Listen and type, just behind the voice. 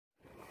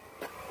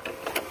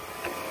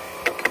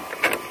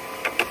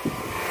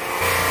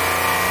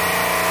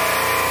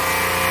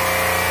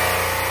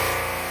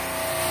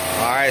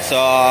so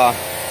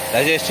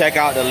let's just check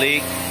out the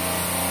leak.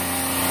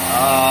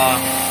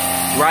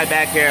 Right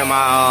back here in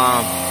my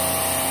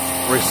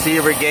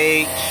receiver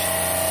gauge.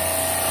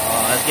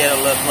 Let's get a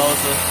little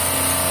closer.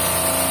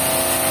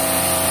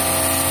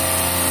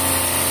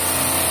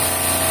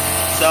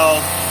 So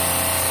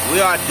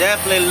we are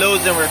definitely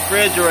losing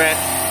refrigerant,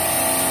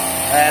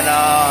 and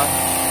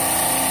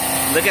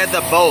look at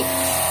the bolts.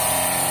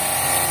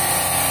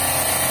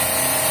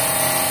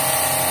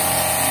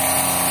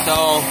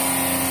 So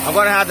I'm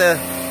gonna have to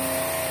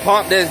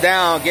pump this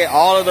down, get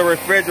all of the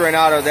refrigerant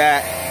out of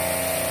that,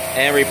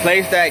 and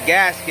replace that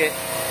gasket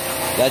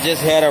that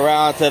just head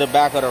around to the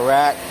back of the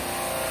rack.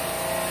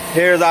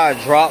 Here's our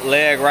drop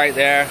leg right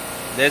there.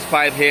 This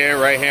pipe here,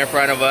 right here in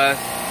front of us,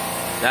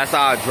 that's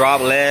our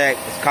drop leg.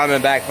 It's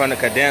coming back from the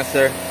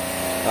condenser.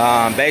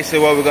 Basically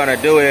what we're gonna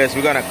do is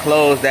we're gonna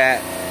close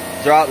that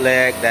drop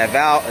leg, that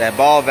valve, that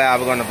ball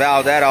valve. We're gonna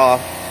valve that off,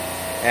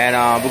 and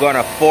we're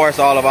gonna force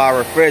all of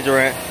our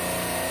refrigerant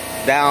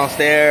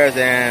downstairs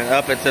and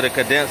up into the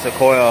condenser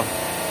coil,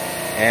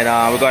 and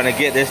we're gonna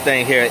get this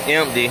thing here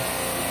empty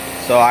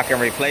so I can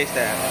replace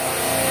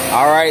that.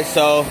 All right,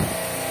 so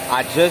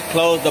I just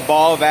closed the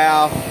ball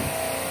valve.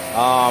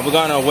 We're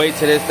gonna wait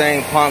till this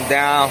thing pump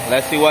down.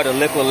 Let's see what the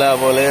liquid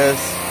level is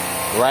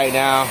right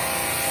now.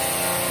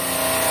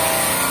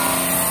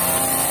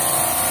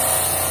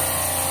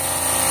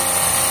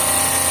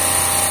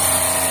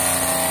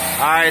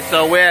 All right,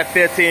 so we're at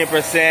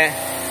 15%,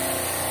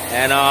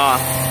 and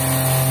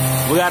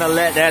we gotta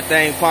let that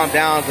thing pump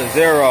down to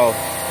 0.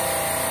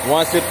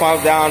 Once it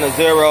pumps down to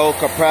 0,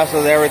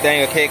 compressors,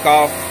 everything will kick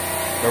off.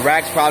 The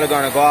rack's probably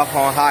gonna go off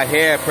on high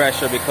head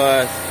pressure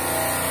because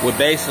we're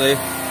basically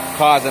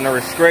causing a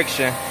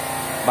restriction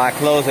by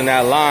closing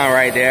that line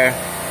right there.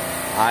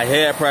 Our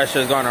head pressure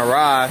is gonna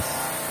rise.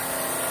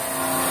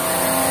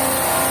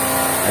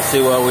 Let's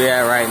see where we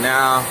at right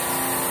now.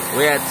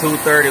 We're at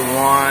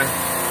 231,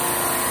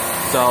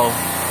 so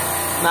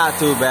not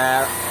too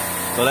bad.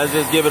 So let's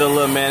just give it a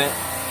little minute.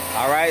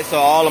 All right, so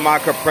all of my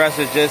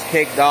compressors just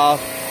kicked off.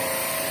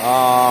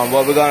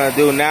 What we're gonna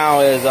do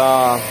now is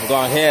we're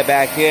gonna head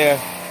back here.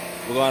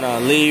 We're gonna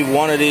leave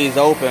one of these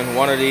open,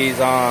 one of these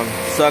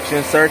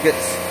suction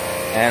circuits,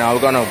 and we're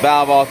gonna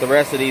valve off the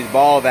rest of these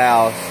ball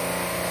valves,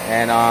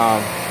 and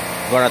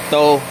we're gonna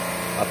throw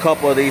a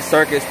couple of these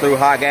circuits through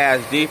hot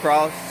gas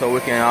defrost so we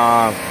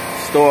can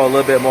store a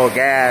little bit more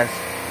gas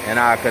in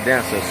our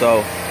condenser.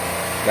 So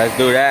let's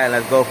do that and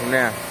let's go from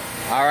there.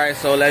 All right,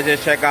 so let's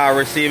just check our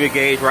receiver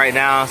gauge right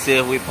now, see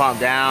if we pump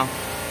down.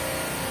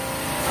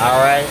 All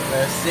right,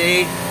 let's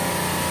see.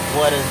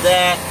 What is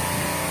that?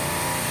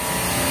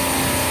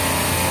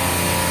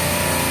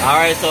 All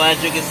right, so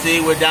as you can see,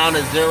 we're down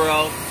to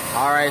 0.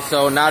 All right,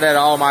 so now that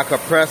all my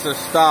compressors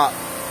stopped,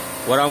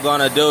 what I'm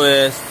gonna do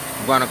is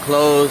I'm gonna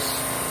close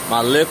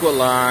my liquid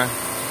line,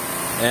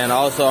 and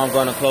also I'm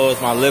gonna close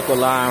my liquid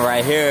line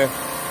right here.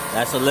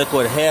 That's a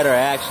liquid header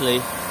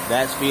actually.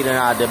 That's feeding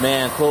our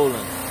demand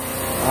cooling.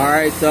 All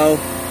right, so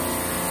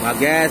my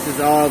gas is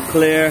all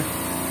clear,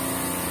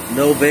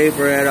 no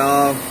vapor at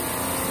all.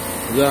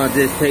 We're gonna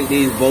just take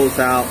these bolts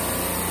out,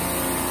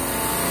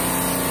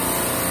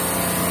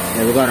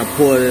 and we're gonna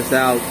pull this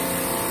out.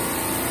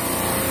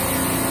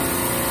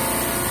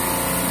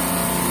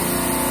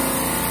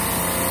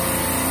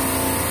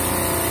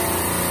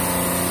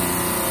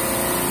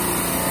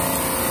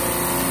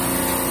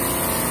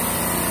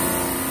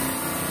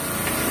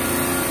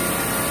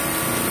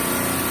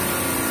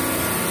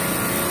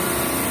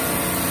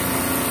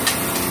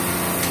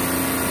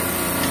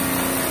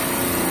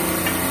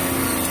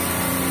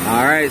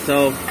 All right,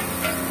 so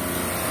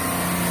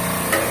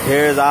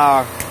here's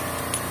our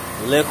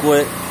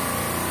liquid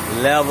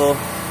level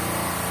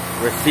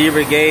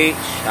receiver gauge.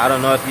 I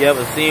don't know if you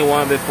ever seen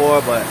one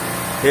before, but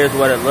here's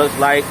what it looks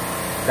like.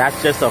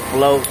 That's just a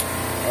float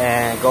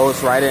and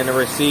goes right in the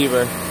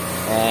receiver,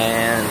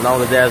 and as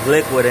long as there's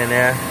liquid in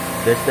there,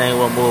 this thing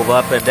will move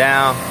up and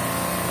down.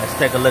 Let's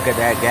take a look at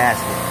that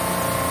gasket.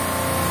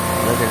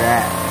 Look at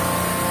that.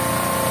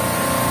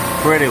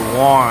 Pretty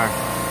worn.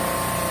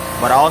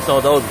 But also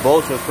those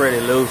bolts are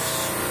pretty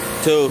loose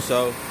too.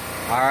 So,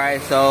 all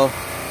right, so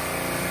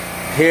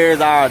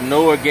here's our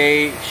newer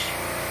gauge,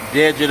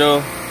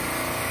 digital.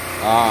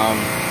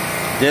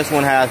 This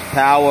one has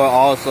power,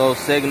 also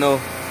signal,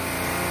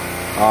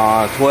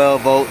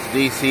 12 volts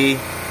DC.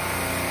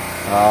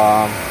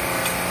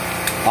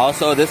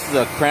 Also, this is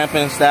a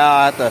cramping style.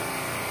 I have to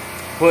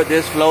put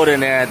this float in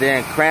there and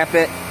then cramp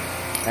it.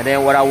 And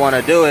then what I want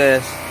to do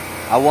is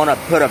I want to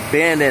put a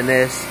bend in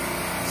this,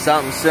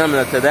 something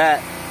similar to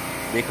that,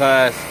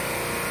 because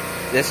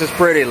this is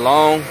pretty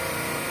long.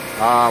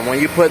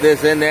 When you put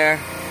this in there,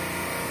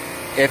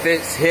 if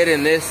it's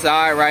hitting this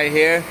side right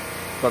here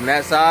from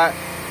that side,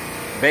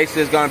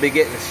 basically it's going to be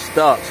getting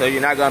stuck, so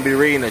you're not going to be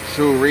reading a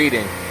true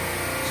reading.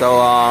 So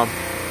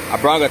I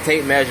brought a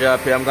tape measure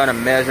up here. I'm going to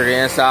measure the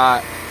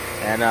inside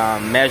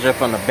and measure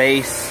from the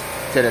base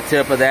to the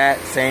tip of that,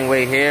 same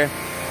way here,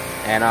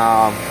 and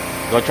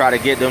go try to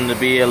get them to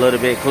be a little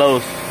bit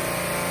close.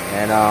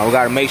 And we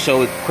got to make sure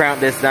we cramp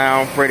this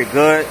down pretty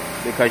good.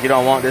 because you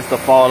don't want this to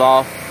fall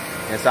off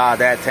inside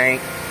that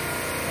tank.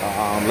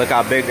 Look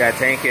how big that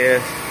tank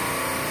is.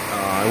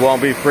 It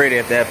won't be pretty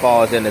if that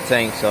falls in the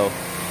tank. So,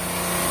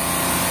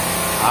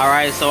 all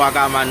right, so I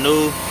got my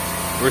new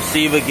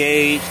receiver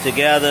gauge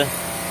together,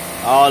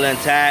 all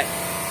intact.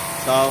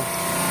 So,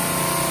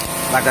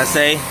 like I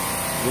say,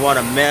 you want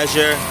to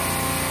measure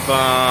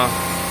from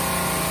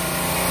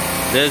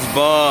this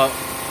bulb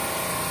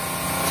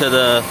to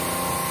the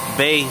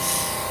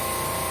base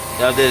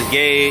of this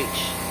gauge.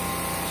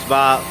 It's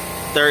about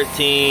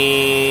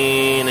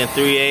 13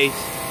 3/8.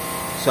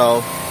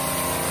 So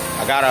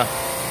I gotta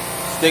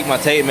stick my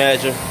tape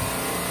measure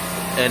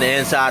in the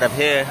inside of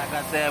here.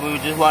 Like I said, we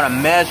just want to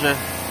measure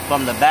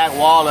from the back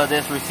wall of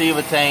this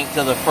receiver tank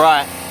to the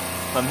front.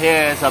 From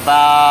here it's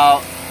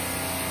about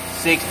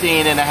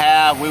 16 and a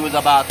half. We was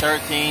about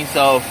 13,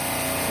 so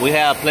we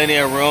have plenty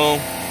of room.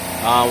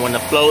 When the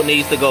float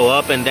needs to go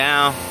up and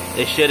down,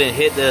 it shouldn't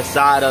hit the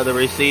side of the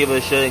receiver,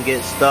 it shouldn't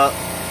get stuck.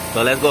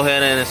 So let's go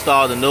ahead and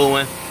install the new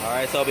one. All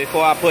right, so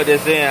before I put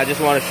this in, I just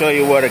want to show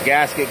you where the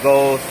gasket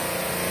goes.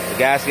 The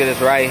gasket is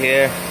right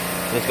here.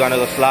 Just gonna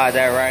go slide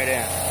that right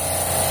in.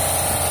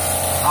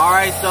 All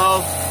right,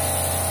 so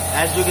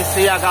as you can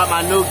see, I got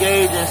my new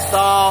gauge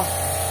installed.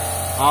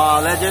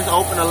 Let's just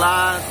open the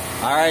line.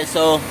 All right,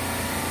 so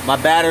my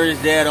battery's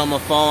dead on my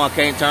phone. I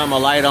can't turn my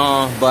light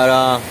on, but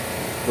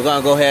we're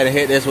gonna go ahead and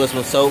hit this with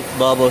some soap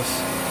bubbles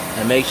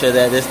and make sure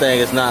that this thing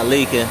is not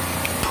leaking.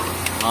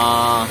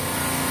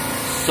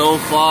 So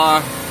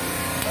far,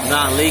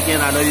 not leaking.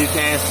 I know you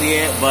can't see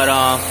it, but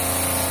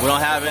we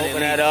don't have any.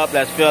 Open that up.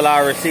 Let's fill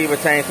our receiver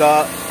tank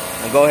up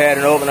and go ahead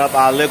and open up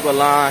our liquid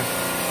line.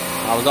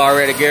 I was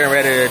already getting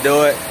ready to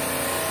do it.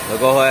 We'll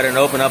go ahead and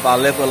open up our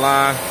liquid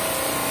line.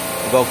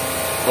 We'll go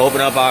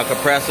open up our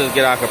compressors,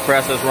 get our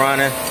compressors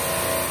running.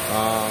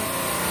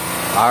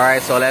 All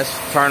right, so let's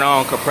turn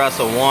on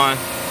compressor 1.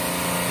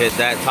 Hit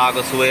that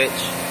toggle switch,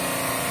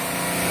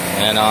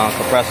 and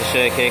compressor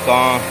should kick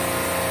on.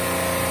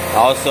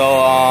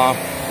 Also,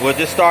 we'll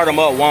just start them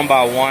up one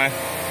by one.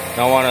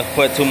 Don't want to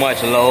put too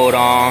much load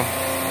on.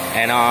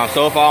 And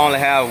so if I only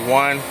have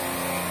one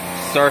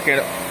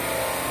circuit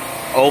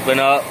open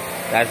up,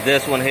 that's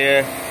this one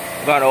here.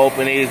 I'm gonna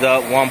open these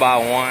up one by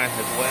one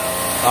as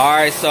well. All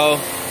right, so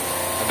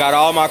I got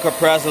all my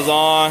compressors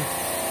on.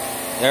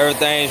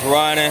 Everything's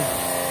running.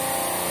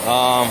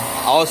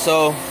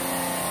 Also,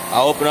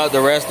 I open up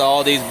the rest of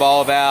all these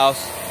ball valves.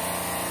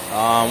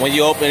 When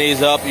you open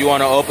these up, you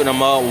want to open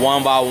them up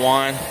one by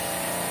one,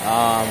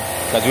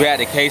 because we had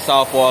the case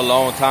off for a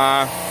long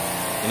time.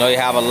 You know, you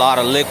have a lot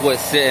of liquid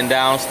sitting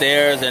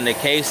downstairs in the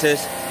cases.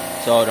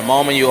 So the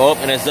moment you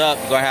open this up,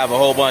 you're gonna have a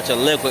whole bunch of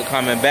liquid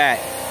coming back.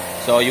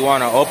 So you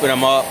want to open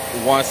them up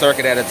one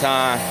circuit at a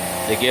time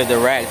to give the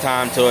rack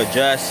time to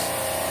adjust.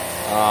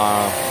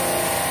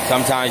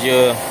 Sometimes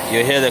you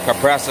hear the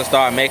compressor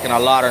start making a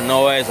lot of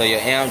noise, or your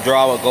amp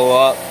draw will go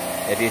up.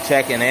 If you're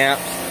checking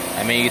amps,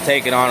 I mean, you're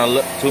taking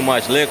on too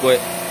much liquid.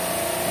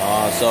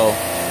 So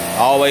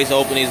always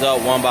open these up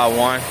one by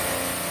one.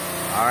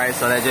 All right,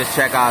 so let's just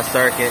check our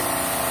circuit.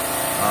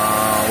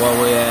 Where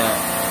we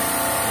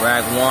at?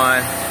 Rack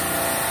 1.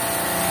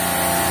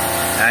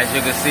 As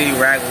you can see,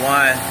 rack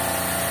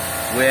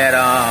 1, we're at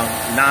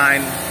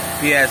 9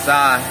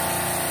 PSI.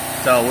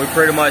 So we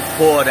pretty much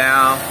pulled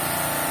down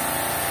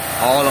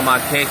all of my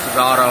cases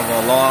out of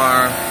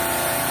alarm.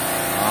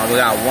 We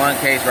got one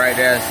case right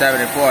there at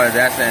 74,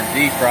 that's in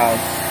defrost.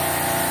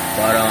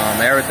 But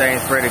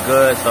everything's pretty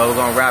good, so we're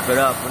gonna wrap it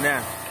up from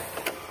there.